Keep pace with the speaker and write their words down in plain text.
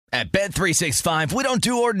At Bet365, we don't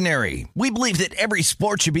do ordinary. We believe that every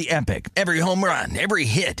sport should be epic. Every home run, every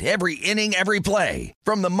hit, every inning, every play.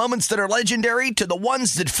 From the moments that are legendary to the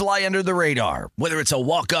ones that fly under the radar. Whether it's a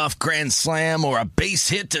walk-off grand slam or a base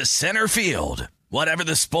hit to center field. Whatever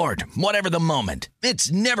the sport, whatever the moment.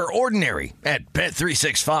 It's never ordinary at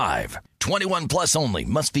Bet365. 21 plus only.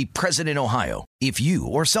 Must be present in Ohio. If you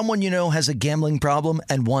or someone you know has a gambling problem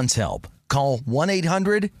and wants help, call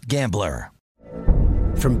 1-800-GAMBLER.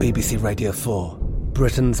 From BBC Radio 4,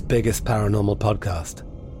 Britain's biggest paranormal podcast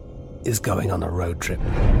is going on a road trip.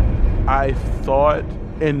 I thought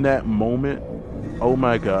in that moment, oh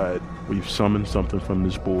my God, we've summoned something from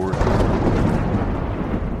this board.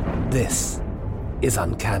 This is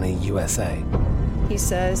Uncanny USA. He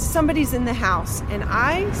says, somebody's in the house, and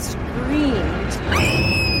I screamed.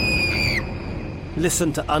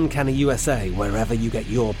 Listen to Uncanny USA wherever you get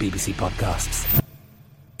your BBC podcasts,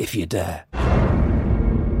 if you dare.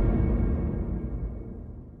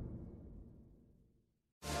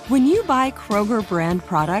 When you buy Kroger brand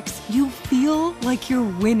products, you feel like you're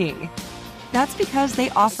winning. That's because they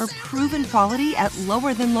offer proven quality at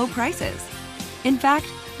lower than low prices. In fact,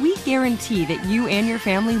 we guarantee that you and your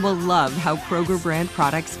family will love how Kroger brand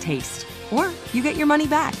products taste, or you get your money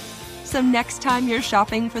back. So next time you're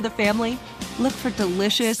shopping for the family, look for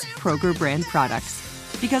delicious Kroger brand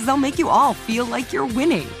products, because they'll make you all feel like you're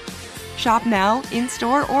winning. Shop now,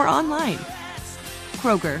 in-store, or online.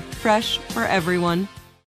 Kroger, fresh for everyone.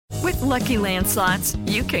 With Lucky Land Slots,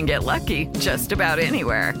 you can get lucky just about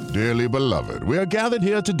anywhere. Dearly beloved, we are gathered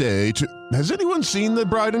here today to... Has anyone seen the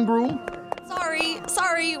bride and groom?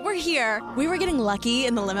 Sorry, we're here. We were getting lucky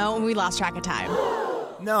in the limo and we lost track of time.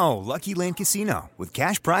 No, Lucky Land Casino, with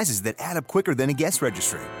cash prizes that add up quicker than a guest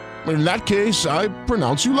registry. In that case, I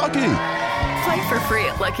pronounce you lucky. Play for free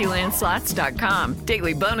at LuckyLandSlots.com.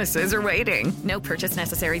 Daily bonuses are waiting. No purchase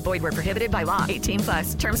necessary. Void where prohibited by law. 18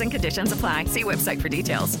 plus. Terms and conditions apply. See website for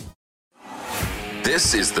details.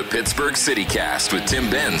 This is the Pittsburgh CityCast with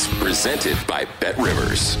Tim Benz, presented by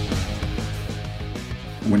BetRivers.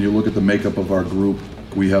 When you look at the makeup of our group,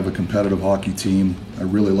 we have a competitive hockey team. I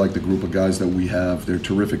really like the group of guys that we have. They're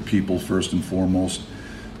terrific people, first and foremost.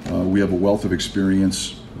 We have a wealth of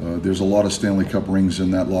experience. There's a lot of Stanley Cup rings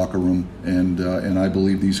in that locker room, and I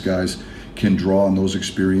believe these guys can draw on those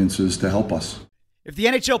experiences to help us. If the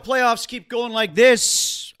NHL playoffs keep going like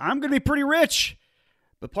this, I'm going to be pretty rich.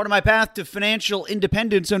 But part of my path to financial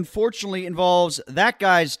independence, unfortunately, involves that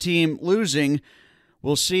guy's team losing.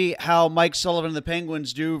 We'll see how Mike Sullivan and the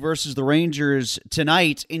Penguins do versus the Rangers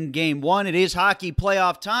tonight in Game 1. It is hockey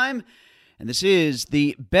playoff time, and this is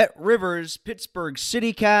the BetRivers Pittsburgh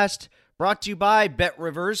CityCast, brought to you by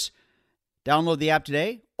BetRivers. Download the app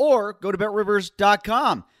today or go to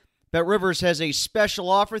BetRivers.com. BetRivers has a special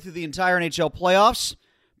offer through the entire NHL playoffs.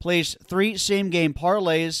 Place 3 same-game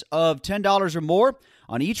parlays of $10 or more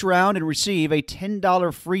on each round and receive a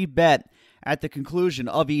 $10 free bet at the conclusion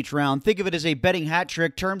of each round. Think of it as a betting hat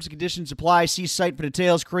trick. Terms and conditions apply. See site for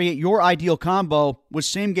details. Create your ideal combo with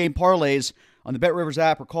same-game parlays on the BetRivers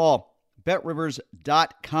app or call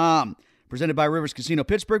BetRivers.com. Presented by Rivers Casino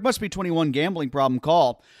Pittsburgh. Must be 21. Gambling problem.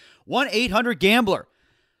 Call 1-800-GAMBLER.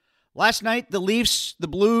 Last night, the Leafs, the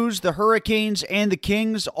Blues, the Hurricanes, and the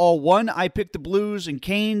Kings all won. I picked the Blues and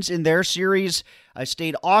Canes in their series. I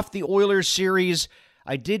stayed off the Oilers series.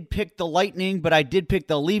 I did pick the Lightning, but I did pick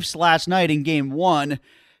the Leafs last night in Game 1.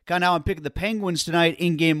 Kind of how I'm picking the Penguins tonight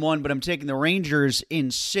in Game 1, but I'm taking the Rangers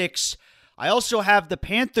in 6. I also have the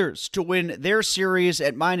Panthers to win their series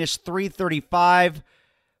at minus 335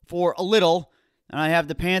 for a little. And I have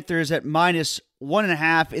the Panthers at minus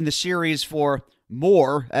 1.5 in the series for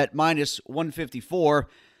more at minus 154.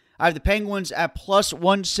 I have the Penguins at plus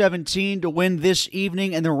 117 to win this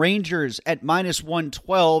evening, and the Rangers at minus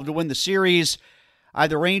 112 to win the series. I have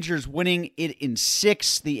the Rangers winning it in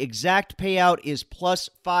 6. The exact payout is plus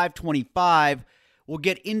 525. We'll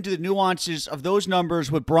get into the nuances of those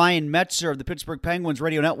numbers with Brian Metzer of the Pittsburgh Penguins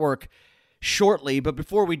Radio Network shortly. But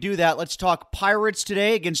before we do that, let's talk Pirates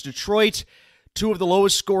today against Detroit, two of the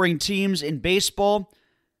lowest scoring teams in baseball.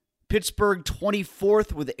 Pittsburgh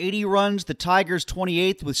 24th with 80 runs, the Tigers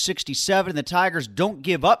 28th with 67. The Tigers don't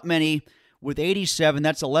give up many with 87.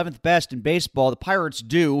 That's 11th best in baseball. The Pirates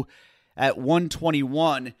do at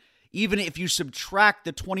 121. Even if you subtract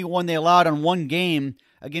the 21 they allowed on one game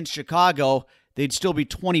against Chicago, they'd still be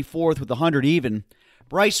 24th with 100 even.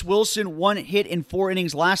 Bryce Wilson, 1 hit in 4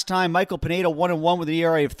 innings last time. Michael Pineda, 1-1 with an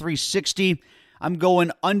ERA of 3.60. I'm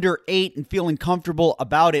going under 8 and feeling comfortable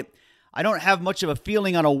about it. I don't have much of a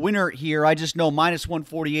feeling on a winner here. I just know minus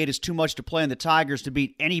 148 is too much to play on the Tigers to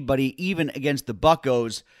beat anybody, even against the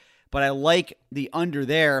Buccos. but I like the under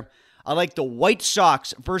there. I like the White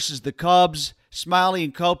Sox versus the Cubs. Smiley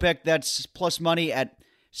and Kopech, that's plus money at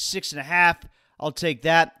 6.5. I'll take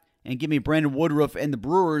that. And give me Brandon Woodruff and the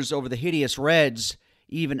Brewers over the hideous Reds,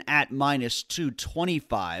 even at minus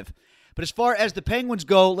 225. But as far as the Penguins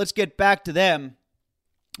go, let's get back to them.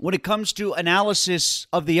 When it comes to analysis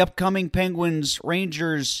of the upcoming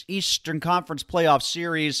Penguins-Rangers Eastern Conference playoff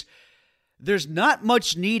series, there's not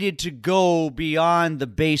much needed to go beyond the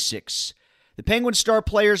basics. The Penguins star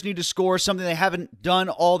players need to score, something they haven't done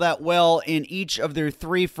all that well in each of their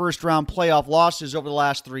 3 first-round playoff losses over the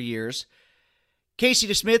last 3 years. Casey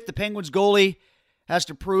DeSmith, the Penguins goalie, has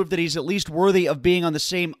to prove that he's at least worthy of being on the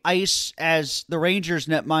same ice as the Rangers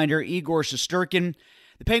netminder Igor Shesterkin.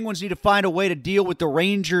 The Penguins need to find a way to deal with the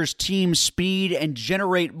Rangers team's speed and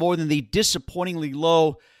generate more than the disappointingly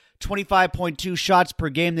low 25.2 shots per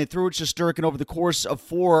game they threw at Shesterkin over the course of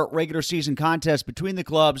 4 regular season contests between the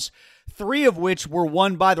clubs, 3 of which were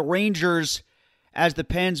won by the Rangers as the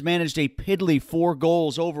Pens managed a piddly 4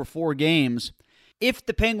 goals over 4 games. If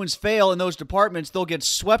the Penguins fail in those departments, they'll get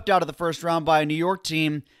swept out of the first round by a New York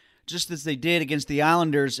team, just as they did against the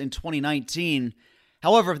Islanders in 2019.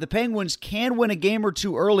 However, if the Penguins can win a game or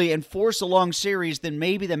 2 early and force a long series, then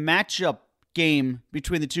maybe the matchup game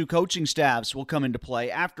between the 2 coaching staffs will come into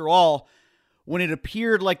play. After all, when it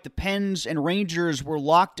appeared like the Pens and Rangers were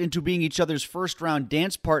locked into being each other's first-round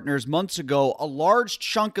dance partners months ago, a large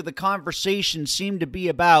chunk of the conversation seemed to be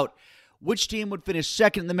about which team would finish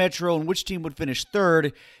second in the Metro and which team would finish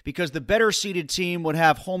third, because the better-seeded team would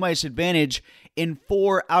have home ice advantage in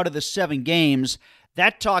 4 out of the 7 games.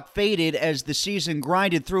 That talk faded as the season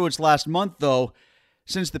grinded through its last month, though,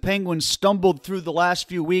 since the Penguins stumbled through the last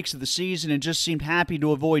few weeks of the season and just seemed happy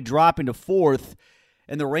to avoid dropping to 4th,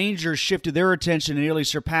 and the Rangers shifted their attention to nearly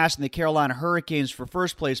surpassing the Carolina Hurricanes for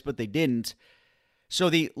first place, but they didn't.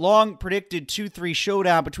 So the long-predicted 2-3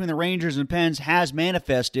 showdown between the Rangers and Pens has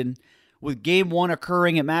manifested, with Game 1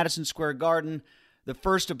 occurring at Madison Square Garden, the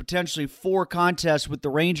first of potentially 4 contests, with the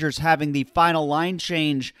Rangers having the final line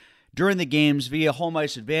change during the games via home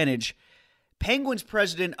ice advantage. Penguins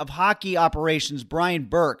president of hockey operations Brian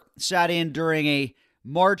Burke sat in during a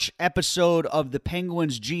March episode of the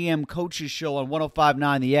Penguins GM Coaches Show on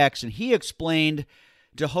 105.9 The X, and he explained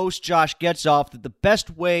to host Josh Getzoff that the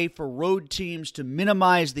best way for road teams to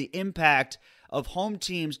minimize the impact of home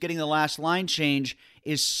teams getting the last line change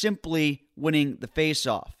is simply winning the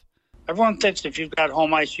face-off. Everyone thinks if you've got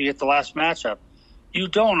home ice, you get the last matchup. You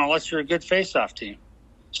don't unless you're a good face-off team.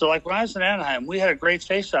 So like when I was in Anaheim, we had a great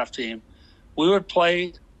face-off team. We would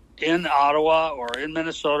play in Ottawa or in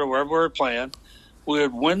Minnesota, wherever we were playing. We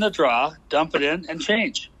would win the draw, dump it in, and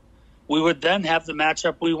change. We would then have the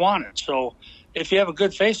matchup we wanted. So if you have a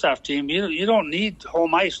good face-off team, you don't need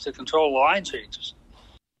home ice to control the line changes.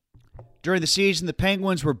 During the season, the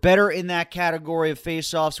Penguins were better in that category of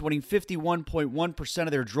face-offs, winning 51.1%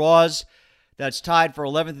 of their draws. That's tied for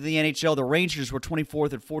 11th in the NHL. The Rangers were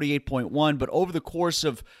 24th at 48.1%, but over the course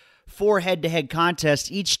of 4 head-to-head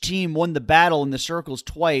contests, each team won the battle in the circles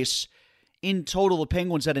twice. In total, the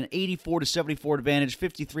Penguins had an 84-74 advantage,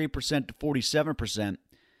 53% to 47%.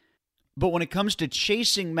 But when it comes to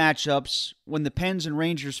chasing matchups, when the Pens and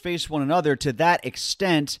Rangers face one another to that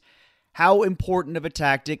extent, how important of a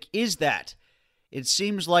tactic is that? It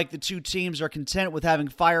seems like the 2 teams are content with having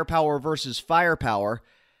firepower versus firepower.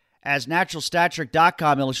 As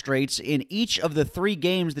NaturalStatTrick.com illustrates, in each of the 3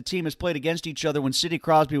 games the team has played against each other when Sidney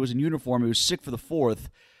Crosby was in uniform, he was sick for the 4th.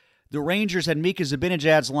 The Rangers had Mika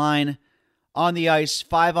Zibanejad's line on the ice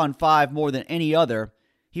 5-on-5 more than any other.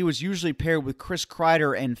 He was usually paired with Chris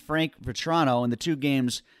Kreider and Frank Vetrano in the 2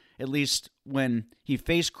 games, at least when he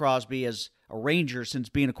faced Crosby as a Ranger since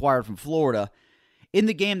being acquired from Florida. In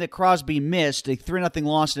the game that Crosby missed, a 3-0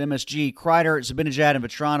 loss at MSG, Kreider, Zibanejad, and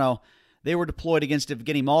Vetrano, they were deployed against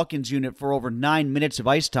Evgeny Malkin's unit for over 9 minutes of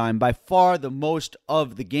ice time, by far the most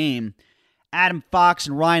of the game. Adam Fox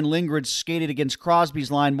and Ryan Lindgren skated against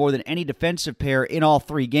Crosby's line more than any defensive pair in all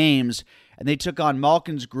 3 games, and they took on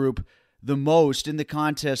Malkin's group the most in the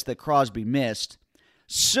contest that Crosby missed.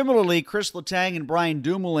 Similarly, Chris Letang and Brian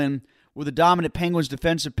Dumoulin were the dominant Penguins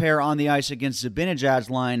defensive pair on the ice against Zibanejad's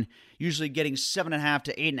line, usually getting 7.5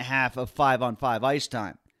 to 8.5 of 5-on-5 ice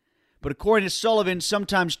time. But according to Sullivan,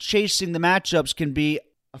 sometimes chasing the matchups can be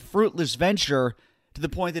a fruitless venture to the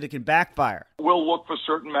point that it can backfire. We'll look for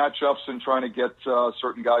certain matchups and trying to get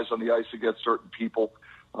certain guys on the ice against certain people,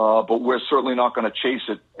 but we're certainly not going to chase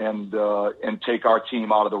it and take our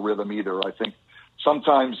team out of the rhythm either. I think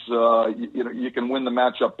sometimes you can win the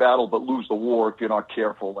matchup battle but lose the war if you're not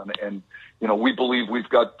careful. And we believe we've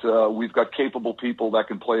got capable people that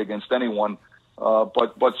can play against anyone.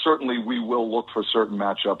 But certainly we will look for certain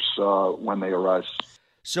matchups when they arise.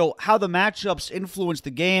 So how the matchups influence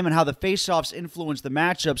the game and how the faceoffs influence the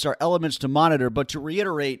matchups are elements to monitor. But to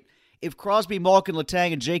reiterate, if Crosby, Malkin,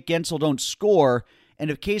 Letang, and Jake Gensel don't score,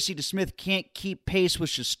 and if Casey DeSmith can't keep pace with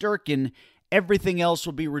Shesterkin, everything else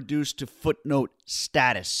will be reduced to footnote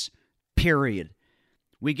status, period.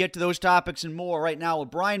 We get to those topics and more right now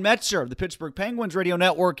with Brian Metzer of the Pittsburgh Penguins Radio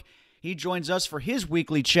Network. He joins us for his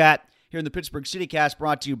weekly chat here in the Pittsburgh CityCast,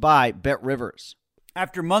 brought to you by Bet Rivers.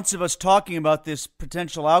 After months of us talking about this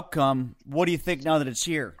potential outcome, what do you think now that it's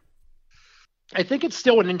here? I think it's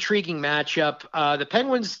still an intriguing matchup. The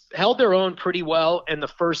Penguins held their own pretty well in the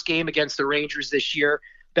first game against the Rangers this year.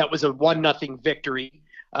 That was a 1-0 victory.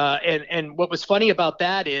 And what was funny about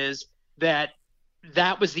that is that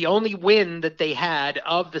was the only win that they had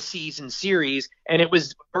of the season series, and it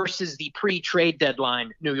was versus the pre-trade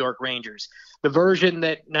deadline New York Rangers. The version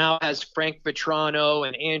that now has Frank Vetrano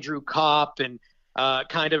and Andrew Kopp and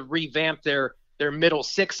kind of revamped their middle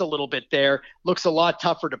six a little bit there looks a lot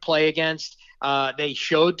tougher to play against. They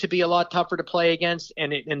showed to be a lot tougher to play against,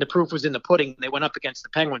 and the proof was in the pudding. They went up against the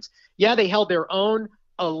Penguins. Yeah, they held their own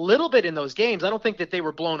a little bit in those games. I don't think that they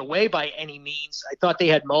were blown away by any means. I thought they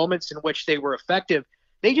had moments in which they were effective.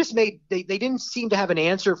 They just they didn't seem to have an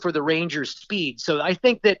answer for the Rangers' speed. So I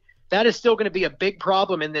think that is still going to be a big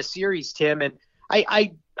problem in this series, Tim. And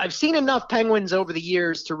I've seen enough Penguins over the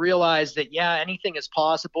years to realize that, yeah, anything is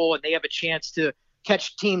possible, and they have a chance to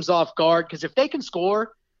catch teams off guard. Because if they can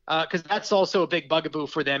score, because that's also a big bugaboo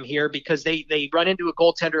for them here, because they run into a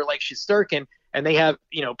goaltender like Shesterkin, and they have,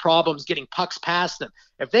 problems getting pucks past them.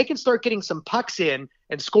 If they can start getting some pucks in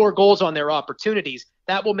and score goals on their opportunities,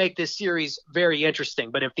 that will make this series very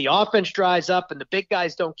interesting. But if the offense dries up and the big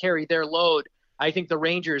guys don't carry their load, I think the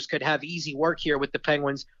Rangers could have easy work here with the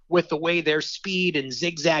Penguins, with the way their speed and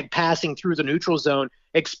zigzag passing through the neutral zone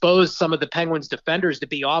exposed some of the Penguins defenders to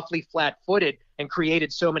be awfully flat-footed and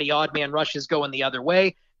created so many odd man rushes going the other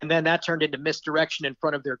way. And then that turned into misdirection in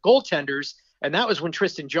front of their goaltenders. And that was when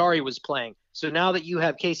Tristan Jarry was playing. So now that you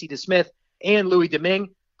have Casey DeSmith and Louis Domingue,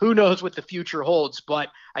 who knows what the future holds. But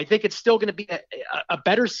I think it's still going to be a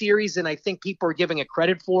better series than I think people are giving it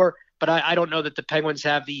credit for. But I don't know that the Penguins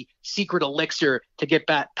have the secret elixir to get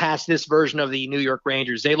back past this version of the New York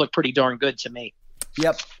Rangers. They look pretty darn good to me.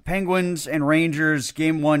 Yep. Penguins and Rangers,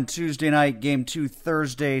 Game 1 Tuesday night, Game 2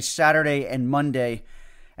 Thursday, Saturday, and Monday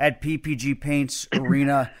at PPG Paints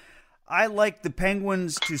Arena. I like the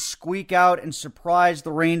Penguins to squeak out and surprise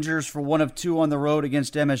the Rangers for 1 of 2 on the road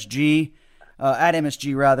against MSG. At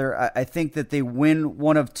MSG, rather. I think that they win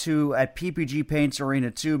 1 of 2 at PPG Paints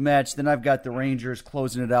Arena 2 match. Then I've got the Rangers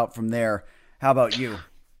closing it out from there. How about you?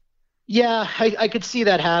 Yeah, I could see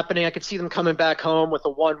that happening. I could see them coming back home with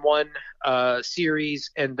a 1-1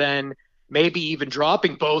 series, and then maybe even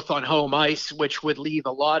dropping both on home ice, which would leave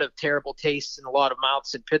a lot of terrible tastes in a lot of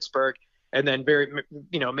mouths in Pittsburgh, and then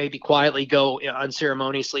maybe quietly go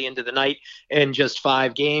unceremoniously into the night in just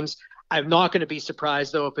 5 games. I'm not going to be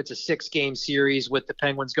surprised, though, if it's a 6-game series with the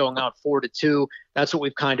Penguins going out 4-2. That's what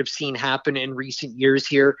we've kind of seen happen in recent years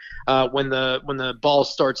here. When the ball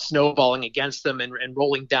starts snowballing against them and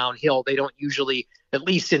rolling downhill, they don't usually, at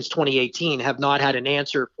least since 2018, have not had an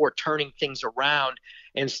answer for turning things around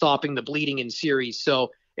and stopping the bleeding in series.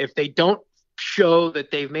 So if they don't show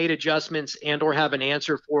that they've made adjustments and or have an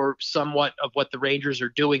answer for somewhat of what the Rangers are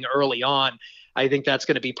doing early on, I think that's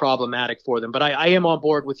going to be problematic for them. But I am on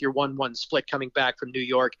board with your 1-1 split coming back from New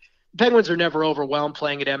York. The Penguins are never overwhelmed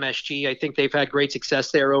playing at MSG. I think they've had great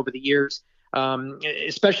success there over the years,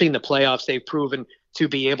 especially in the playoffs. They've proven to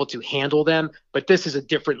be able to handle them. But this is a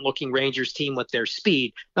different-looking Rangers team with their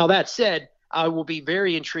speed. Now, that said, I will be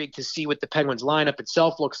very intrigued to see what the Penguins lineup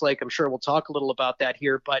itself looks like. I'm sure we'll talk a little about that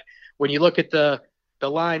here. But when you look at the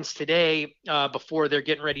lines today before they're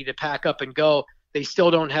getting ready to pack up and go, they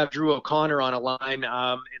still don't have Drew O'Connor on a line.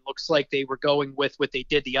 It looks like they were going with what they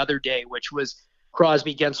did the other day, which was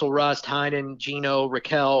Crosby, Gensel, Rust, Heinen, Gino,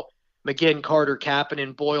 Raquel, McGinn, Carter,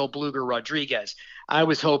 Kapanen, Boyle, Bluger, Rodriguez. I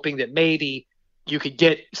was hoping that maybe you could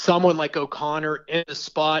get someone like O'Connor in the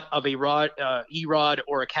spot of a Erod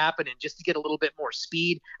or a Kapanen just to get a little bit more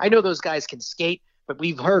speed. I know those guys can skate, but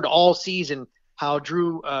we've heard all season how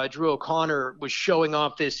Drew O'Connor was showing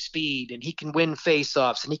off this speed, and he can win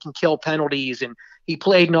faceoffs, and he can kill penalties, and he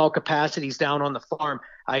played in all capacities down on the farm.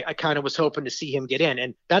 I kind of was hoping to see him get in,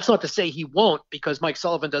 and that's not to say he won't, because Mike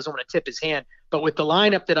Sullivan doesn't want to tip his hand. But with the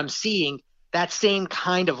lineup that I'm seeing, that same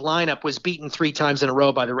kind of lineup was beaten 3 times in a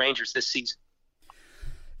row by the Rangers this season.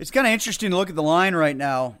 It's kind of interesting to look at the line right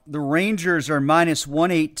now. The Rangers are minus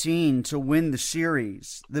 118 to win the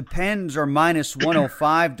series. The Pens are minus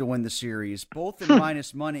 105 to win the series, both in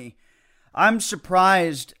minus money. I'm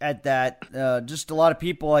surprised at that. Just a lot of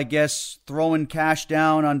people, I guess, throwing cash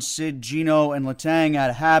down on Sid, Gino, and Letang out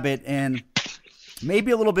of habit, and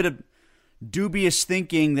maybe a little bit of dubious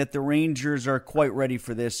thinking that the Rangers are quite ready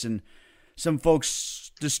for this, and some folks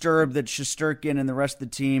disturbed that Shesterkin and the rest of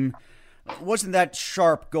the team wasn't that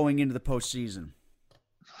sharp going into the postseason.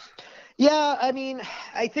 Yeah, I mean,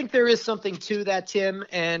 I think there is something to that, Tim.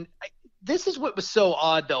 And this is what was so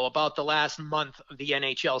odd, though, about the last month of the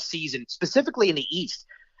NHL season, specifically in the East.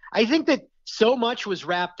 I think that so much was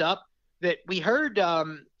wrapped up that we heard,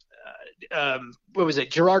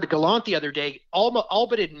 Gerard Gallant the other day, all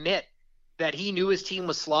but admit that he knew his team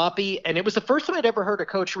was sloppy. And it was the first time I'd ever heard a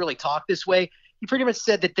coach really talk this way. He pretty much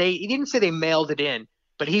said that he didn't say they mailed it in,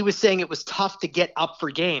 but he was saying it was tough to get up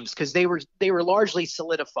for games because they were largely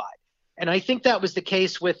solidified. And I think that was the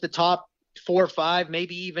case with the top 4 or 5,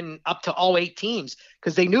 maybe even up to all 8 teams,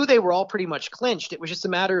 because they knew they were all pretty much clinched. It was just a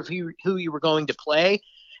matter of who you were going to play.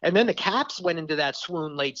 And then the Caps went into that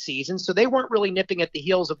swoon late season, so they weren't really nipping at the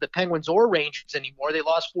heels of the Penguins or Rangers anymore. They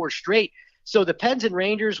lost 4 straight. So the Pens and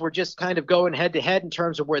Rangers were just kind of going head-to-head in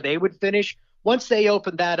terms of where they would finish. Once they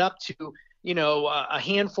opened that up to a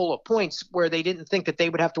handful of points where they didn't think that they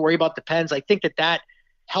would have to worry about the Pens, I think that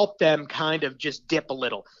helped them kind of just dip a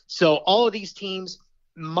little. So all of these teams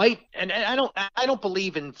might, and I don't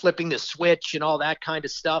believe in flipping the switch and all that kind of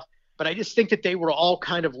stuff, but I just think that they were all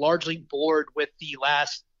kind of largely bored with the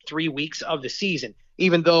last 3 weeks of the season,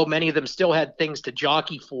 even though many of them still had things to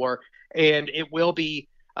jockey for. And it will be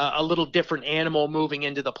a little different animal moving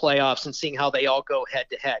into the playoffs and seeing how they all go head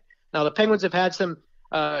to head. Now, the Penguins have had some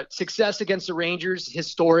success against the Rangers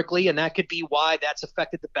historically, and that could be why that's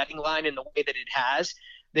affected the betting line in the way that it has.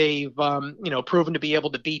 They've, proven to be able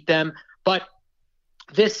to beat them. But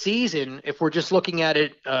this season, if we're just looking at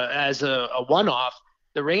it as a one-off,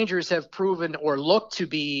 the Rangers have proven or look to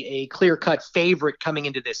be a clear-cut favorite coming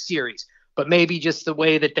into this series. But maybe just the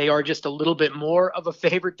way that they are just a little bit more of a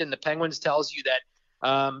favorite than the Penguins tells you that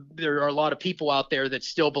there are a lot of people out there that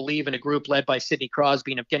still believe in a group led by Sidney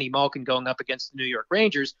Crosby and Evgeny Malkin going up against the New York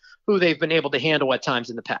Rangers, who they've been able to handle at times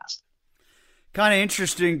in the past. Kind of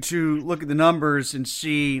interesting to look at the numbers and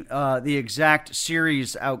see the exact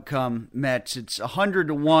series outcome, Mets. It's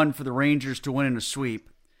 100-1 for the Rangers to win in a sweep.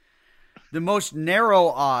 The most narrow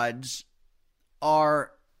odds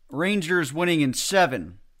are Rangers winning in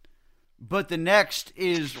 7, but the next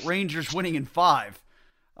is Rangers winning in 5.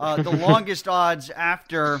 The longest odds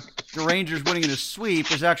after the Rangers winning in a sweep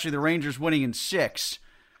is actually the Rangers winning in 6.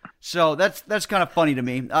 So that's kind of funny to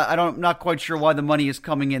me. I'm not quite sure why the money is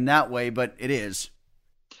coming in that way, but it is.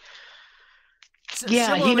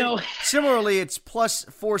 Yeah, Similarly, it's plus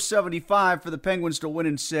 475 for the Penguins to win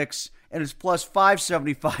in 6, and it's plus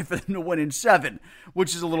 575 for them to win in 7,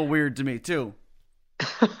 which is a little weird to me, too.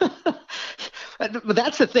 But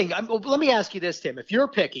that's the thing. Let me ask you this, Tim. If you're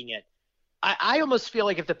picking it, I almost feel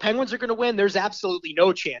like if the Penguins are going to win, there's absolutely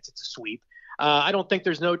no chance it's a sweep. I don't think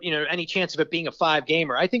there's any chance of it being a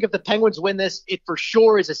 5-gamer. I think if the Penguins win this, it for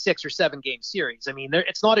sure is a 6 or 7 game series. I mean,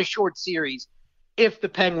 it's not a short series if the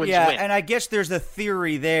Penguins win. Yeah, and I guess there's a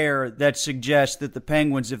theory there that suggests that the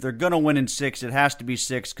Penguins, if they're going to win in 6, it has to be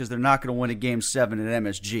 6 because they're not going to win a Game 7 at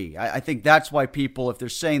MSG. I think that's why people, if they're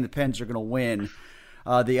saying the Pens are going to win,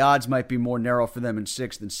 the odds might be more narrow for them in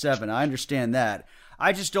 6 than 7. I understand that.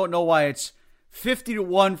 I just don't know why it's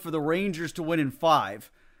 50-1 for the Rangers to win in 5.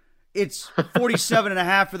 It's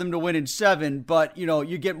 47.5 for them to win in 7, but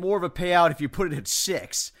you get more of a payout if you put it at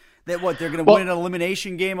 6. That they're going to win an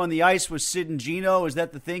elimination game on the ice with Sid and Gino? Is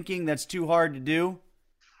that the thinking? That's too hard to do?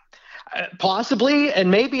 Possibly, and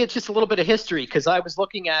maybe it's just a little bit of history because I was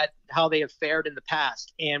looking at how they have fared in the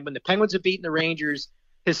past, and when the Penguins have beaten the Rangers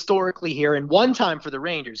historically here, and one time for the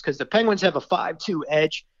Rangers, because the Penguins have a 5-2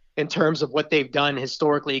 edge in terms of what they've done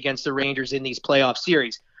historically against the Rangers in these playoff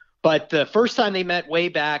series. But the first time they met way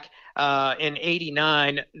back in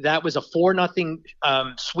 '89, that was a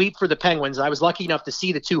 4-0 sweep for the Penguins. I was lucky enough to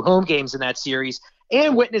see the 2 home games in that series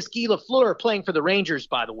and witness Guy Lafleur playing for the Rangers,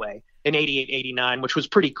 by the way, in '88-'89, which was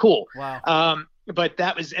pretty cool. Wow. But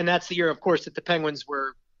that's the year, of course, that the Penguins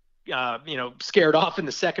were scared off in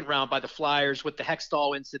the second round by the Flyers with the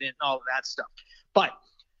Hextall incident and all of that stuff. But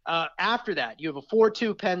after that, you have a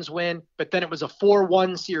 4-2 Pens win, but then it was a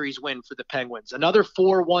 4-1 series win for the Penguins. Another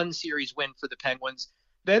 4-1 series win for the Penguins.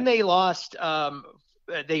 Then they lost.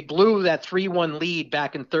 They blew that 3-1 lead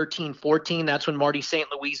back in 13-14. That's when Marty St.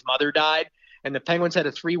 Louis' mother died. And the Penguins had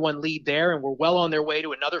a 3-1 lead there and were well on their way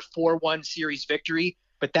to another 4-1 series victory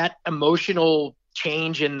but that emotional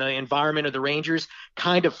change in the environment of the Rangers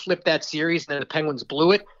kind of flipped that series, and then the Penguins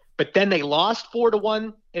blew it. But then they lost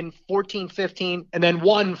 4-1 in 14-15 and then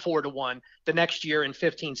won 4-1 the next year in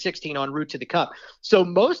 15-16 en route to the Cup. So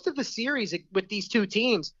most of the series with these two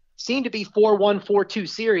teams seem to be 4-1, 4-2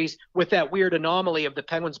 series with that weird anomaly of the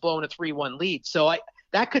Penguins blowing a 3-1 lead. So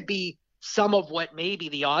that could be some of what maybe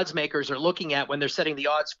the odds makers are looking at when they're setting the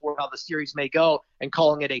odds for how the series may go and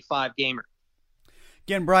calling it a 5-gamer.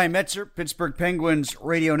 Again, Brian Metzer, Pittsburgh Penguins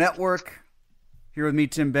Radio Network, here with me,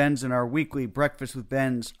 Tim Benz, in our weekly Breakfast with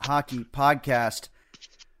Benz hockey podcast.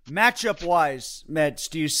 Matchup-wise, Mets,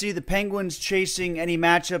 do you see the Penguins chasing any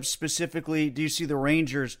matchups specifically? Do you see the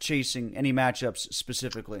Rangers chasing any matchups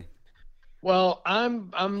specifically? Well,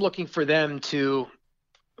 I'm looking for them to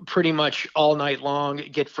pretty much all night long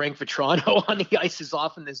get Frank Vatrano on the ice as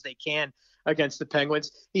often as they can against the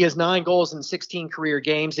Penguins. He has 9 goals in 16 career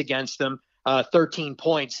games against them, 13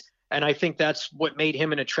 points. And I think that's what made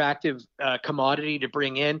him an attractive commodity to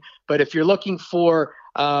bring in. But if you're looking for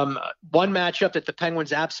one matchup that the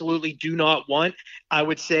Penguins absolutely do not want, I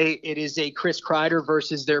would say it is a Chris Kreider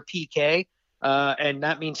versus their PK. And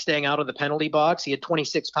that means staying out of the penalty box. He had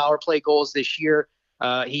 26 power play goals this year.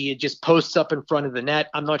 He just posts up in front of the net.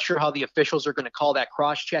 I'm not sure how the officials are going to call that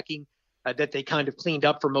cross-checking that they kind of cleaned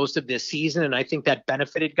up for most of this season. And I think that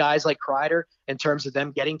benefited guys like Kreider in terms of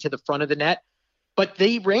them getting to the front of the net. But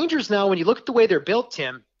the Rangers now, when you look at the way they're built,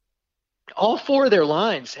 Tim, all 4 of their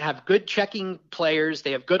lines have good checking players.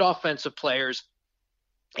 They have good offensive players.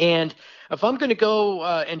 And if I'm going to go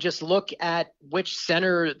and just look at which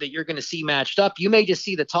center that you're going to see matched up, you may just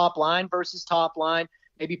see the top line versus top line.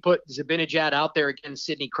 Maybe put Zibanejad out there against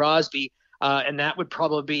Sidney Crosby, and that would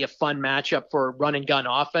probably be a fun matchup for a run-and-gun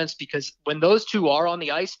offense, because when those two are on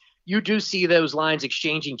the ice, you do see those lines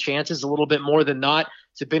exchanging chances a little bit more than not.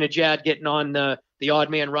 Zibanejad getting on the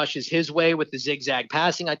odd man rushes his way with the zigzag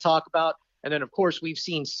passing I talk about. And then, of course, we've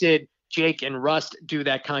seen Sid, Jake, and Rust do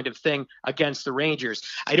that kind of thing against the Rangers.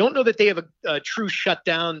 I don't know that they have a true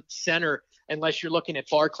shutdown center unless you're looking at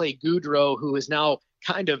Barclay Goodrow, who is now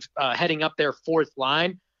kind of heading up their 4th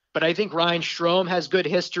line. But I think Ryan Strome has good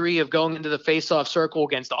history of going into the faceoff circle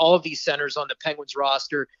against all of these centers on the Penguins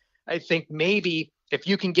roster. I think maybe if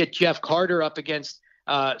you can get Jeff Carter up against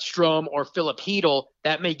Strome or Philip Hedl,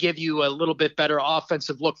 that may give you a little bit better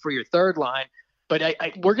offensive look for your third line. But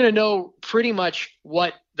we're going to know pretty much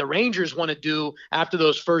what the Rangers want to do after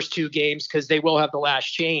those first 2 games, because they will have the last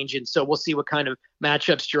change. And so we'll see what kind of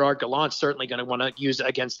matchups Gerard Gallant's certainly going to want to use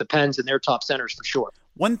against the Pens and their top centers for sure.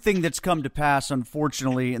 One thing that's come to pass,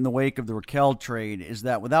 unfortunately, in the wake of the Raquel trade is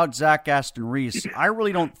that without Zach Aston-Reese, I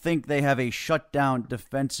really don't think they have a shutdown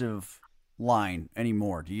defensive line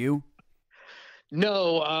anymore. Do you?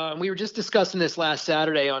 No, we were just discussing this last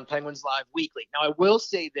Saturday on Penguins Live Weekly. Now, I will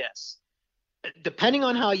say this. Depending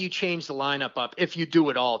on how you change the lineup up, if you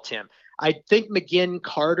do it all, Tim, I think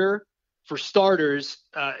McGinn-Carter, for starters,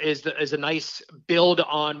 is a nice build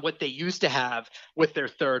on what they used to have with their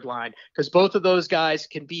third line, because both of those guys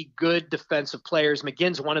can be good defensive players.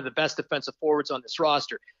 McGinn's one of the best defensive forwards on this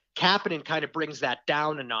roster. Kapanen kind of brings that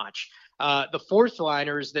down a notch. The 4th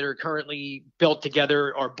liners that are currently built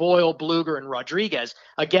together are Boyle, Bluger, and Rodriguez.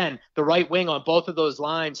 Again, the right wing on both of those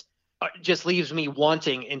lines just leaves me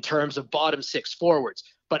wanting in terms of bottom 6 forwards.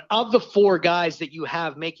 But of the 4 guys that you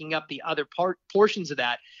have making up the other portions of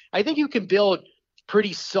that, I think you can build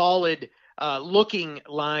pretty solid looking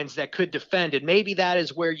lines that could defend. And maybe that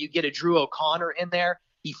is where you get a Drew O'Connor in there.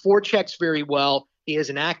 He forechecks very well. He has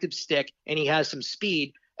an active stick, and he has some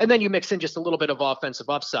speed. And then you mix in just a little bit of offensive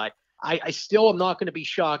upside. I still am not going to be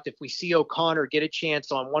shocked if we see O'Connor get a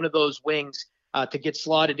chance on one of those wings to get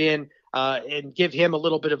slotted in and give him a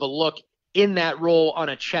little bit of a look in that role on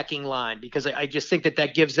a checking line, because I just think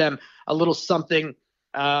that gives them a little something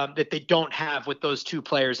that they don't have with those 2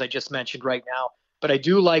 players I just mentioned right now. But I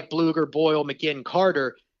do like Bluger, Boyle, McGinn,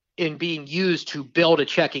 Carter in being used to build a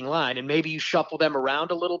checking line. And maybe you shuffle them around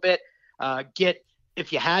a little bit.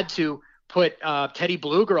 If you had to, put Teddy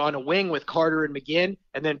Bluger on a wing with Carter and McGinn,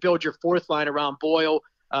 and then build your 4th line around Boyle,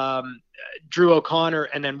 Drew O'Connor,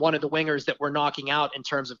 and then one of the wingers that we're knocking out in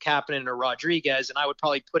terms of Kapanen or Rodriguez. And I would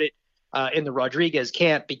probably put it in the Rodriguez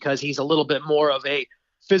camp, because he's a little bit more of a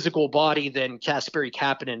physical body than Kasperi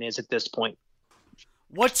Kapanen is at this point.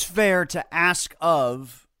 What's fair to ask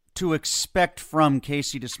of, to expect from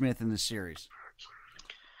Casey DeSmith in this series?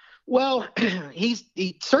 Well,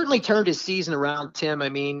 he certainly turned his season around, Tim. I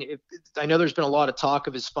mean, I know there's been a lot of talk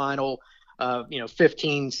of his final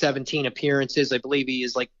 15, 17 appearances. I believe he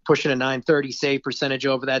is like pushing a .930 save percentage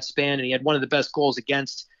over that span, and he had one of the best goals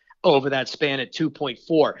against over that span at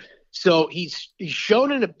 2.4. So he's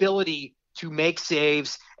shown an ability to make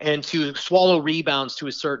saves and to swallow rebounds to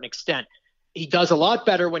a certain extent. He does a lot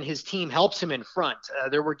better when his team helps him in front.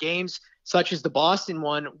 There were games such as the Boston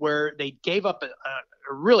one where they gave up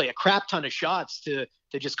really a crap ton of shots to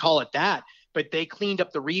just call it that, but they cleaned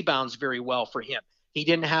up the rebounds very well for him. He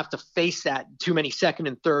didn't have to face that too many second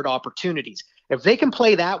and third opportunities. If they can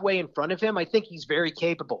play that way in front of him, I think he's very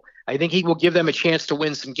capable. I think he will give them a chance to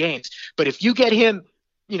win some games. But if you get him,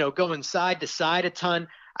 going side to side a ton,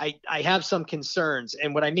 I have some concerns.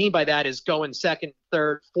 And what I mean by that is going second,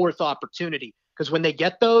 third, fourth opportunity. Because when they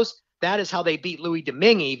get those, that is how they beat Louis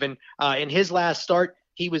Domingue even. In his last start,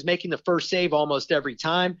 he was making the first save almost every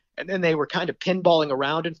time. And then they were kind of pinballing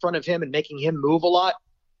around in front of him and making him move a lot.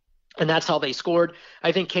 And that's how they scored.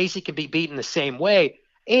 I think Casey can be beaten the same way.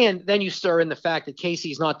 And then you stir in the fact that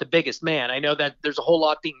Casey's not the biggest man. I know that there's a whole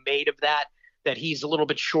lot being made of that he's a little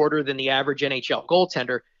bit shorter than the average NHL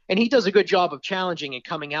goaltender. And he does a good job of challenging and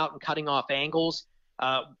coming out and cutting off angles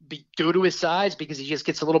due to his size, because he just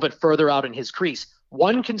gets a little bit further out in his crease.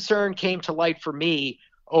 One concern came to light for me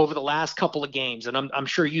over the last couple of games, and I'm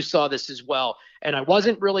sure you saw this as well. And I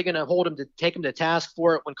wasn't really going to take him to task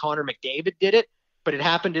for it when Connor McDavid did it, but it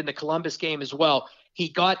happened in the Columbus game as well. He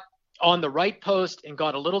got on the right post and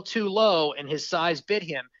got a little too low, and his size bit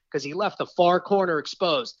him because he left the far corner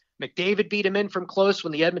exposed. McDavid beat him in from close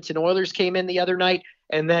when the Edmonton Oilers came in the other night,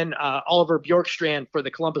 and then Oliver Bjorkstrand for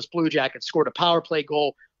the Columbus Blue Jackets scored a power play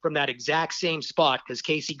goal from that exact same spot because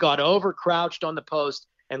Casey got over, crouched on the post,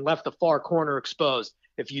 and left the far corner exposed.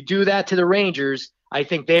 If you do that to the Rangers, I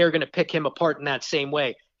think they are going to pick him apart in that same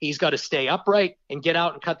way. He's got to stay upright and get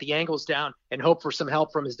out and cut the angles down and hope for some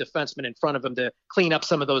help from his defenseman in front of him to clean up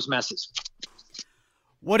some of those messes.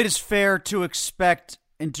 What is fair to expect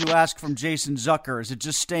and to ask from Jason Zucker? Is it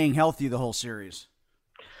just staying healthy the whole series?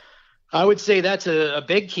 I would say that's a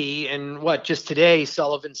big key. And just today,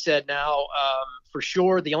 Sullivan said now, for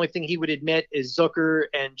sure, the only thing he would admit is Zucker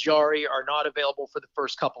and Jari are not available for the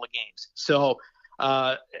first couple of games. So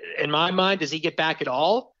in my mind, does he get back at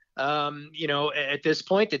all? At this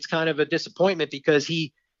point, it's kind of a disappointment because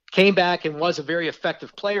he came back and was a very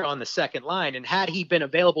effective player on the second line. And had he been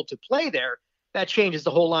available to play there, that changes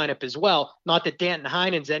the whole lineup as well. Not that Danton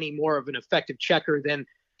Heinen's any more of an effective checker than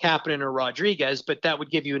Kapanen or Rodriguez, but that would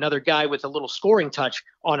give you another guy with a little scoring touch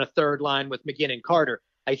on a third line with McGinn and Carter.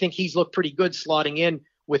 I think he's looked pretty good slotting in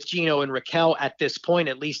with Gino and Raquel at this point,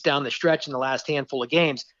 at least down the stretch in the last handful of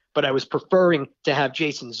games. But I was preferring to have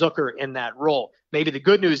Jason Zucker in that role. Maybe the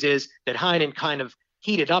good news is that Heinen kind of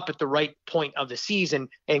heated up at the right point of the season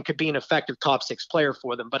and could be an effective top six player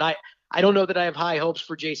for them. But I don't know that I have high hopes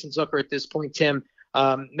for Jason Zucker at this point, Tim.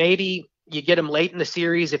 Maybe you get him late in the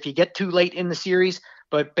series if you get too late in the series.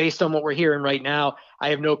 But based on what we're hearing right now, I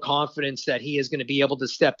have no confidence that he is going to be able to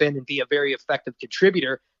step in and be a very effective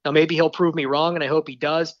contributor. Now, maybe he'll prove me wrong, and I hope he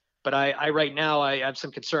does. But I right now, I have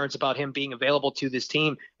some concerns about him being available to this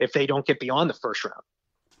team if they don't get beyond the first round.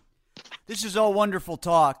 This is all wonderful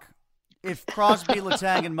talk. If Crosby,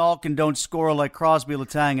 Letang, and Malkin don't score like Crosby,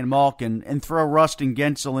 Letang, and Malkin, and throw Rust and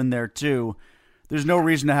Gensel in there too, there's no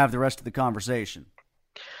reason to have the rest of the conversation.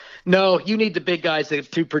 No, you need the big guys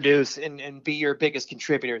to produce and be your biggest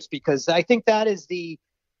contributors, because I think that is the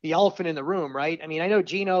elephant in the room, right? I mean, I know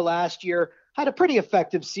Gino last year had a pretty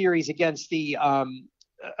effective series against the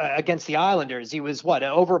Islanders. He was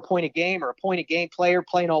over a point a game or a point a game player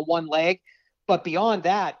playing on one leg. But beyond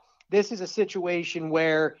that, this is a situation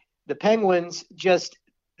where the Penguins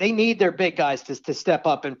they need their big guys to step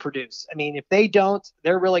up and produce. I mean, if they don't,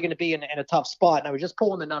 they're really going to be in a tough spot. And I was just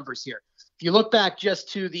pulling the numbers here. If you look back just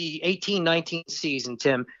to the 18-19 season,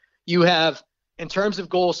 Tim, you have, in terms of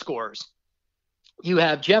goal scorers, you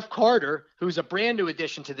have Jeff Carter, who's a brand new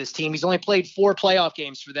addition to this team. He's only played 4 playoff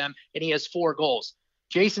games for them, and he has 4 goals.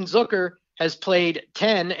 Jason Zucker has played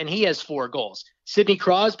 10, and he has 4 goals. Sidney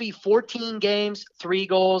Crosby, 14 games, 3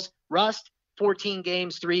 goals. Rust, 14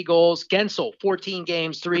 games, 3 goals. Gensel, 14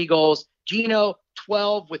 games, 3 goals. Gino,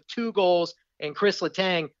 12 with 2 goals. And Chris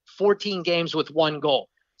Letang, 14 games with 1 goal.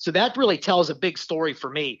 So that really tells a big story for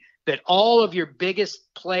me, that all of your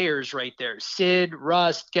biggest players right there, Sid,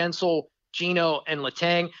 Rust, Gensel, Gino, and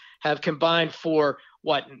Letang, have combined for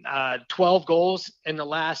 12 goals in the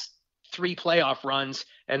last 3 playoff runs,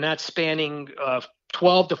 and that's spanning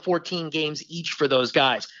 12 to 14 games each for those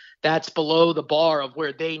guys. That's below the bar of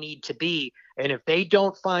where they need to be. And if they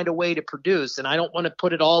don't find a way to produce, and I don't want to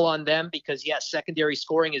put it all on them because, yes, secondary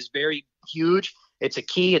scoring is very huge. It's a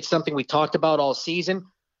key. It's something we talked about all season.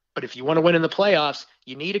 But if you want to win in the playoffs,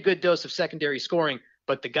 you need a good dose of secondary scoring.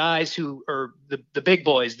 but the guys who are the big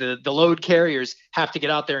boys, the load carriers, have to get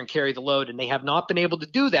out there and carry the load, and they have not been able to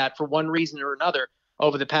do that for one reason or another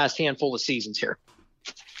over the past handful of seasons here.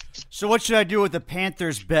 So what should I do with the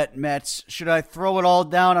Panthers bet, Mets? Should I throw it all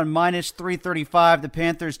down on minus 335, the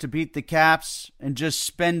Panthers to beat the Caps, and just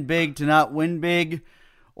spend big to not win big?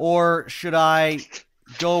 Or should I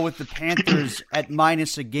go with the Panthers at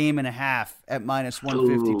minus a game and a half at minus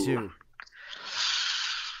 152? Ooh.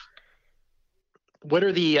 What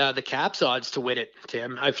are the Caps odds to win it,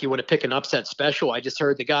 Tim? If you want to pick an upset special, I just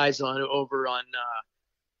heard the guys over on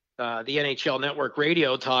the NHL Network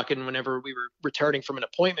radio talking whenever we were returning from an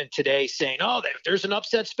appointment today, saying, "Oh, there's an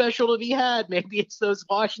upset special to be had. Maybe it's those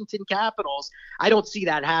Washington Capitals." I don't see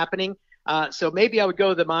that happening. So maybe I would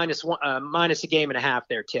go the minus a game and a half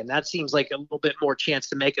there, Tim. That seems like a little bit more chance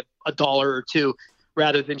to make a dollar or two,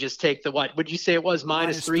 rather than just take the what? Would you say it was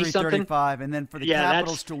minus 3 something? 335, and then for the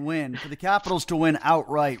Capitals to win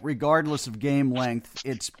outright, regardless of game length,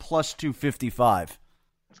 it's plus 255.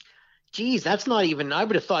 Geez, that's not even. I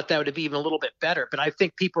would have thought that would have been even a little bit better, but I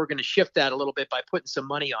think people are going to shift that a little bit by putting some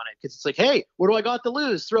money on it, because it's like, hey, what do I got to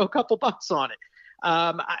lose? Throw a couple bucks on it.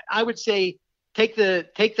 I would say take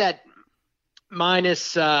that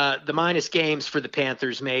minus the minus games for the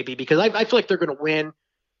Panthers maybe, because I feel like they're going to win.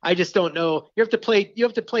 I just don't know. You have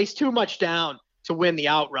to place too much down to win the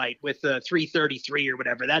outright with 333 or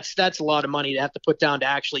whatever. That's a lot of money to have to put down to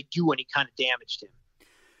actually do any kind of damage to him.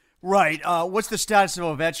 Right. What's the status of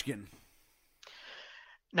Ovechkin?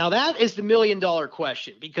 Now that is the $1 million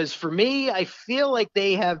question, because for me, I feel like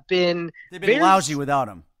they've been lousy without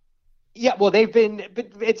him. Yeah, well, they've been, but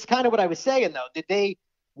it's kind of what I was saying though. Did they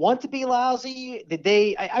want to be lousy?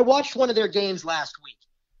 I watched one of their games last week,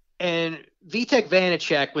 and Vitek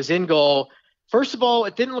Vanacek was in goal. First of all,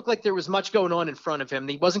 it didn't look like there was much going on in front of him.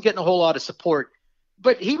 He wasn't getting a whole lot of support,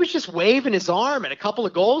 but he was just waving his arm at a couple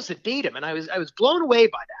of goals that beat him, and I was blown away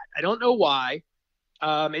by that. I don't know why.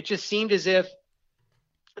 It just seemed as if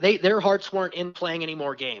their hearts weren't in playing any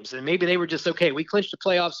more games, and maybe they were just okay. We clinched a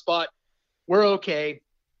playoff spot. We're okay.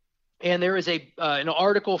 And there is an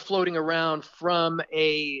article floating around from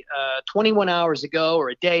 21 hours ago or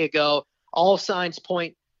a day ago. All signs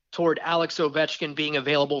point toward Alex Ovechkin being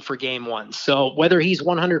available for Game 1. So whether he's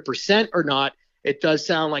 100% or not, it does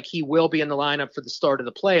sound like he will be in the lineup for the start of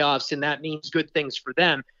the playoffs, and that means good things for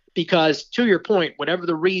them. Because to your point, whatever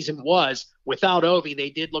the reason was, without Ovi, they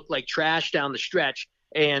did look like trash down the stretch,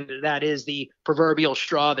 and that is the proverbial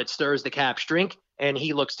straw that stirs the Caps drink, and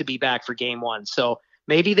he looks to be back for Game 1. So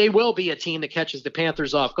maybe they will be a team that catches the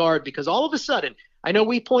Panthers off guard, because all of a sudden, I know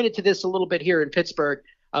we pointed to this a little bit here in Pittsburgh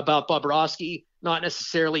about Bobrovsky not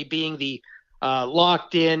necessarily being the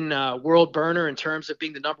locked-in world burner in terms of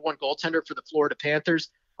being the number one goaltender for the Florida Panthers.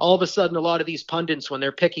 All of a sudden, a lot of these pundits, when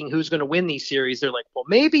they're picking who's going to win these series, they're like, well,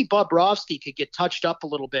 maybe Bobrovsky could get touched up a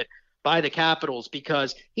little bit by the Capitals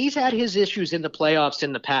because he's had his issues in the playoffs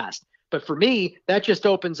in the past. But for me, that just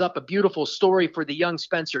opens up a beautiful story for the young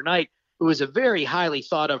Spencer Knight, who is a very highly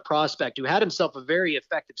thought of prospect, who had himself a very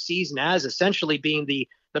effective season as essentially being the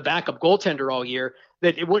backup goaltender all year,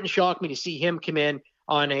 that it wouldn't shock me to see him come in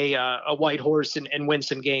on a white horse and win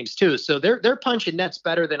some games too. So they're punching nets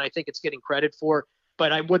better than I think it's getting credit for,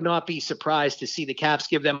 but I would not be surprised to see the Caps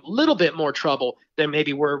give them a little bit more trouble than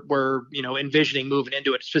maybe we're envisioning moving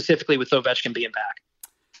into it, specifically with Ovechkin being back.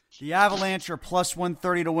 The Avalanche are plus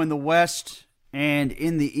 130 to win the West. And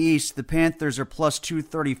in the East, the Panthers are plus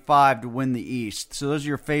 235 to win the East. So those are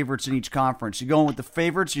your favorites in each conference. You going with the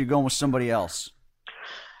favorites or you going with somebody else?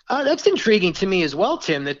 That's intriguing to me as well,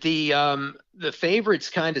 Tim, that the favorites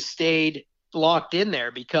kind of stayed locked in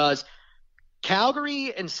there, because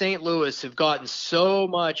Calgary and St. Louis have gotten so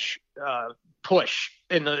much push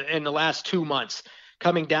in the last 2 months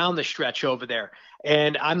coming down the stretch over there.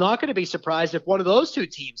 And I'm not going to be surprised if one of those two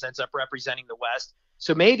teams ends up representing the West.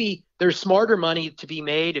 So maybe there's smarter money to be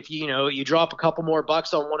made if you drop a couple more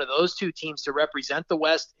bucks on one of those two teams to represent the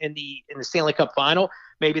West in the Stanley Cup Final.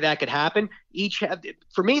 Maybe that could happen.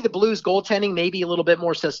 For me, the Blues goaltending may be a little bit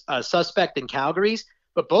more suspect than Calgary's,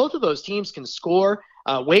 but both of those teams can score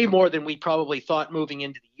way more than we probably thought moving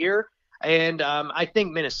into the year. And I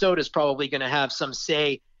think Minnesota's probably going to have some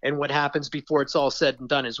say in what happens before it's all said and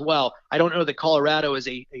done as well. I don't know that Colorado is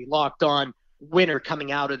a locked-on winner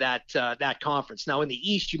coming out of that conference. Now in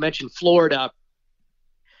the East, you mentioned Florida.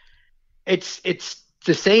 It's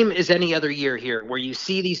the same as any other year here, where you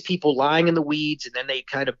see these people lying in the weeds and then they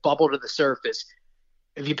kind of bubble to the surface.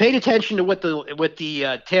 If you paid attention to what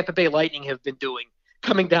the Tampa Bay Lightning have been doing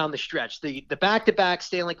coming down the stretch, the back-to-back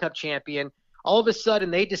Stanley Cup champion, all of a sudden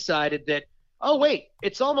they decided that, oh wait,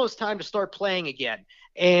 it's almost time to start playing again.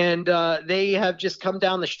 And they have just come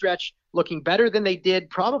down the stretch looking better than they did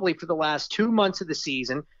probably for the last 2 months of the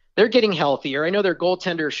season. They're getting healthier. I know their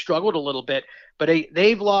goaltender struggled a little bit, but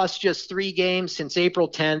they've lost just 3 games since April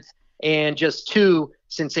 10th and just 2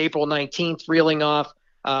 since April 19th, reeling off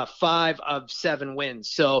 5 of 7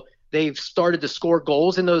 wins. So they've started to score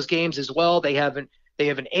goals in those games as well. They have an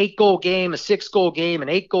 8-goal game, a 6-goal game, an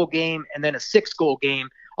 8-goal game, and then a 6-goal game.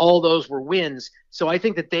 All those were wins. So I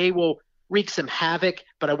think that they will wreak some havoc,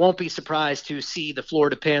 but I won't be surprised to see the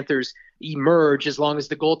Florida Panthers emerge as long as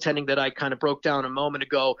the goaltending that I kind of broke down a moment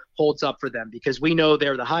ago holds up for them, because we know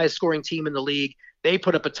they're the highest scoring team in the league. They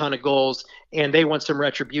put up a ton of goals, and they want some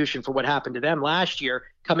retribution for what happened to them last year,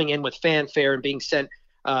 coming in with fanfare and being sent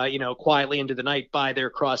quietly into the night by their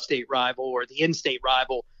cross-state rival, or the in-state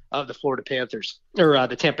rival of the Florida Panthers, or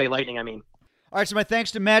the Tampa Bay Lightning, I mean. All right, so my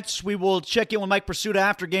thanks to Mets. We will check in with Mike Pursuta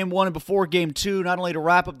after Game 1 and before Game 2, not only to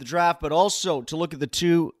wrap up the draft, but also to look at the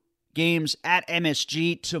 2 games at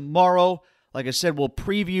MSG tomorrow. Like I said, we'll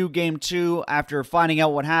preview Game 2 after finding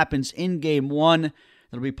out what happens in Game 1.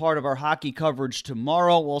 That'll be part of our hockey coverage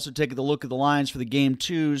tomorrow. We'll also take a look at the lines for the Game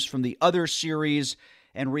 2s from the other series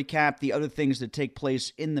and recap the other things that take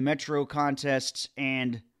place in the Metro contests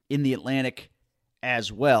and in the Atlantic as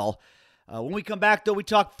well. When we come back, though, we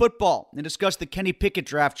talk football and discuss the Kenny Pickett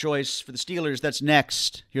draft choice for the Steelers. That's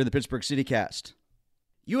next here in the Pittsburgh CityCast.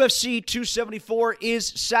 UFC 274 is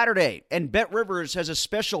Saturday, and BetRivers has a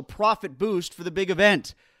special profit boost for the big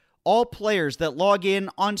event. All players that log in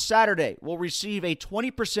on Saturday will receive a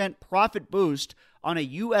 20% profit boost on a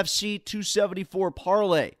UFC 274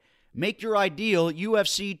 parlay. Make your ideal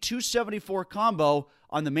UFC 274 combo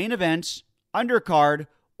on the main events, undercard,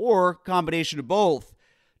 or combination of both.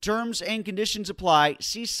 Terms and conditions apply.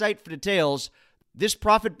 See site for details. This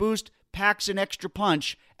profit boost packs an extra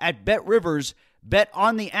punch at BetRivers. Bet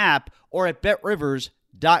on the app or at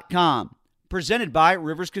BetRivers.com. Presented by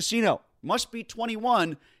Rivers Casino. Must be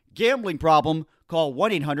 21. Gambling problem? Call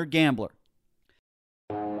 1-800-GAMBLER.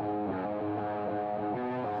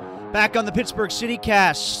 Back on the Pittsburgh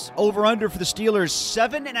CityCast. Over-under for the Steelers.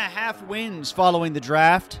 7.5 wins following the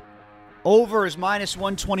draft. Over is minus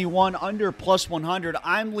 121, under plus 100.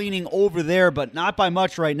 I'm leaning over there, but not by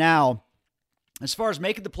much right now. As far as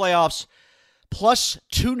making the playoffs, plus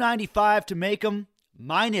 295 to make them,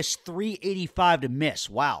 minus 385 to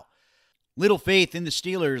miss. Wow. Little faith in the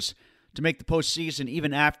Steelers to make the postseason,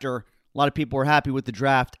 even after a lot of people were happy with the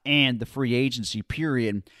draft and the free agency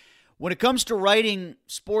period. When it comes to writing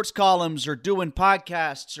sports columns or doing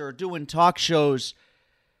podcasts or doing talk shows,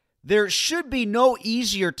 there should be no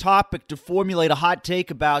easier topic to formulate a hot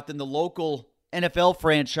take about than the local NFL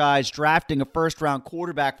franchise drafting a first-round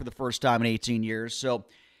quarterback for the first time in 18 years. So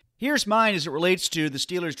here's mine as it relates to the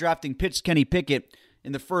Steelers drafting Kenny Pickett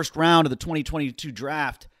in the first round of the 2022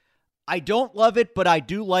 draft. I don't love it, but I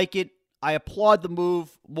do like it. I applaud the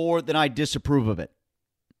move more than I disapprove of it.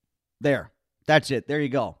 There. That's it. There you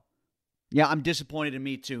go. Yeah, I'm disappointed in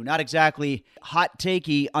me too. Not exactly hot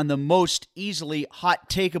takey on the most easily hot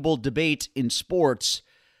takeable debate in sports,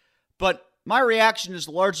 but my reaction is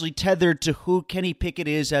largely tethered to who Kenny Pickett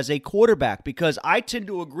is as a quarterback, because I tend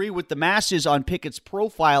to agree with the masses on Pickett's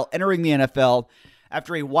profile entering the NFL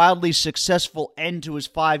after a wildly successful end to his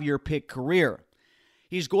 5-year pick career.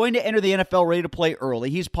 He's going to enter the NFL ready to play early.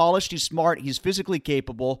 He's polished, he's smart, he's physically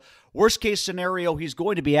capable. Worst case scenario, he's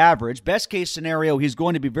going to be average. Best case scenario, he's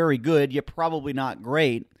going to be very good, yet probably not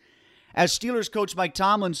great. As Steelers coach Mike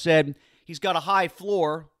Tomlin said, he's got a high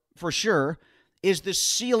floor, for sure. Is the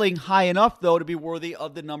ceiling high enough, though, to be worthy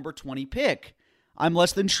of the number 20 pick? I'm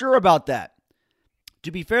less than sure about that.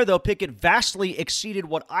 To be fair, though, Pickett vastly exceeded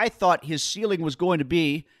what I thought his ceiling was going to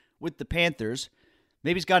be with the Panthers.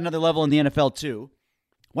 Maybe he's got another level in the NFL, too.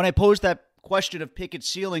 When I posed that question of Pickett's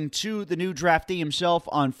ceiling to the new draftee himself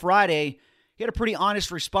on Friday, he had a pretty honest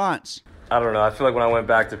response. I don't know. I feel like when I went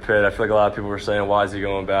back to Pitt, I feel like a lot of people were saying, why is he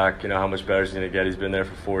going back? You know, how much better is he going to get? He's been there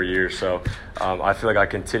for 4 years. So I feel like I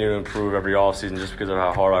continue to improve every offseason just because of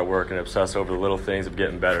how hard I work and obsess over the little things of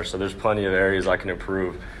getting better. So there's plenty of areas I can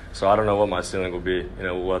improve. So I don't know what my ceiling will be. You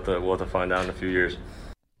know, we'll have to find out in a few years.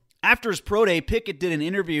 After his pro day, Pickett did an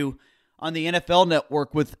interview on the NFL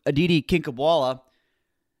Network with Aditi Kinkhabwala,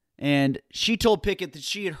 and she told Pickett that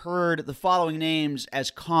she had heard the following names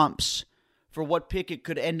as comps for what Pickett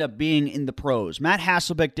could end up being in the pros: Matt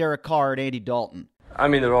Hasselbeck, Derek Carr, and Andy Dalton. I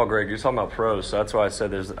mean, they're all great. You're talking about pros, so that's why I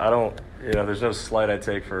said there's no slight I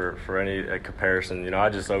take for any comparison. I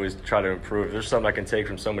just always try to improve. If there's something I can take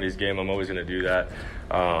from somebody's game, I'm always going to do that.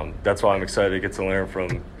 That's why I'm excited to get to learn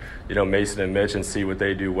from, Mason and Mitch and see what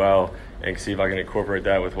they do well and see if I can incorporate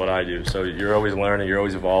that with what I do. So you're always learning, you're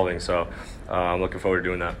always evolving. So I'm looking forward to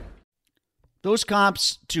doing that. Those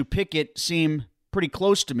comps to Pickett seem pretty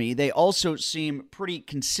close to me. They also seem pretty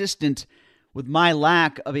consistent with my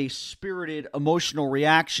lack of a spirited emotional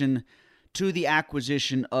reaction to the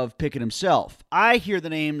acquisition of Pickett himself. I hear the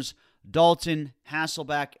names Dalton,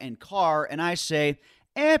 Hasselbeck, and Carr, and I say,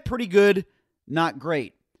 pretty good, not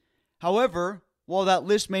great. However, while that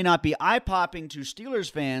list may not be eye-popping to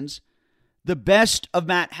Steelers fans, the best of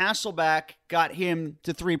Matt Hasselbeck got him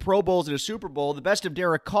to 3 Pro Bowls and a Super Bowl. The best of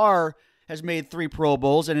Derek Carr has made 3 Pro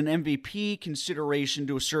Bowls and an MVP consideration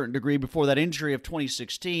to a certain degree before that injury of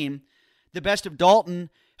 2016. The best of Dalton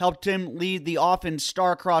helped him lead the often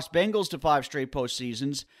star-crossed Bengals to 5 straight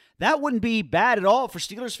postseasons. That wouldn't be bad at all for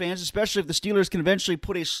Steelers fans, especially if the Steelers can eventually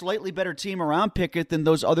put a slightly better team around Pickett than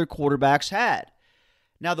those other quarterbacks had.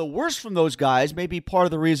 Now, the worst from those guys may be part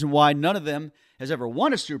of the reason why none of them has ever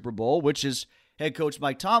won a Super Bowl, which, as head coach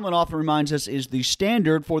Mike Tomlin often reminds us, is the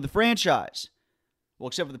standard for the franchise. Well,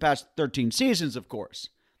 except for the past 13 seasons, of course.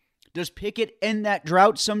 Does Pickett end that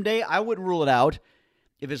drought someday? I wouldn't rule it out.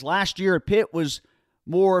 If his last year at Pitt was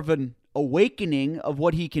more of an awakening of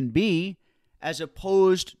what he can be, as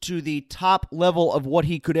opposed to the top level of what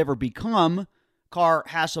he could ever become, Carr,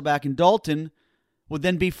 Hasselbeck, and Dalton would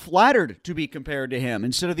then be flattered to be compared to him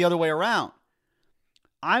instead of the other way around.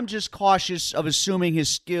 I'm just cautious of assuming his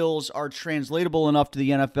skills are translatable enough to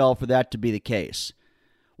the NFL for that to be the case.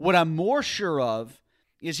 What I'm more sure of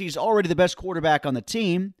is he's already the best quarterback on the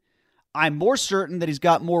team. I'm more certain that he's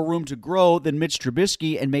got more room to grow than Mitch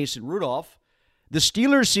Trubisky and Mason Rudolph. The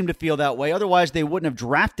Steelers seem to feel that way. Otherwise, they wouldn't have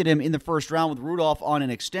drafted him in the first round with Rudolph on an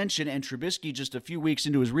extension and Trubisky just a few weeks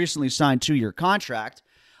into his recently signed 2-year contract.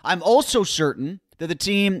 I'm also certain that the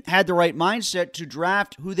team had the right mindset to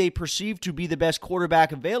draft who they perceive to be the best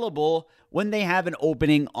quarterback available when they have an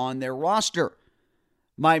opening on their roster.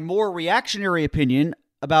 My more reactionary opinion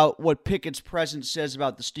about what Pickett's presence says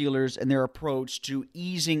about the Steelers and their approach to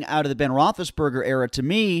easing out of the Ben Roethlisberger era, to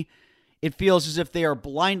me, it feels as if they are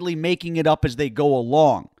blindly making it up as they go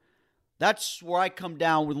along. That's where I come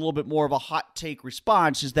down with a little bit more of a hot take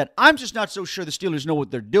response, is that I'm just not so sure the Steelers know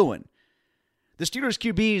what they're doing. The Steelers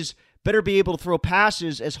QBs better be able to throw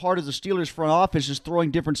passes as hard as the Steelers front office is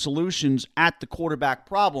throwing different solutions at the quarterback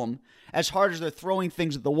problem, as hard as they're throwing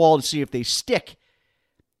things at the wall to see if they stick.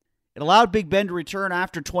 It allowed Big Ben to return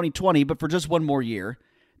after 2020, but for just one more year.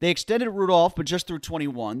 They extended Rudolph, but just through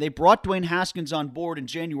 21. They brought Dwayne Haskins on board in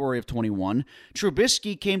January of 21.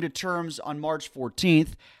 Trubisky came to terms on March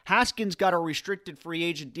 14th. Haskins got a restricted free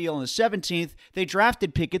agent deal on the 17th. They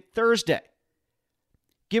drafted Pickett Thursday.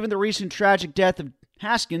 Given the recent tragic death of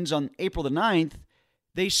Haskins on April the 9th,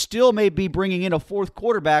 they still may be bringing in a 4th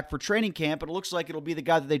quarterback for training camp, and it looks like it'll be the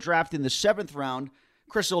guy that they drafted in the 7th round,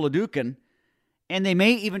 Chris Oladokun. And they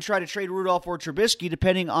may even try to trade Rudolph or Trubisky,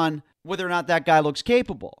 depending on whether or not that guy looks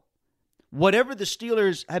capable. Whatever the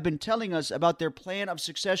Steelers have been telling us about their plan of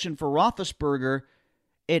succession for Roethlisberger,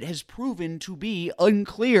 it has proven to be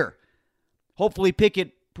unclear. Hopefully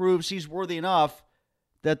Pickett proves he's worthy enough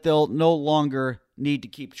that they'll no longer need to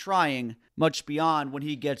keep trying much beyond when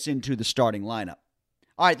he gets into the starting lineup.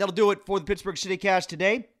 All right, that'll do it for the Pittsburgh CityCast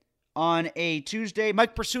today on a Tuesday.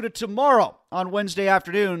 Mike Pursuta tomorrow on Wednesday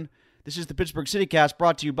afternoon. This is the Pittsburgh CityCast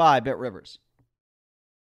brought to you by Bet Rivers.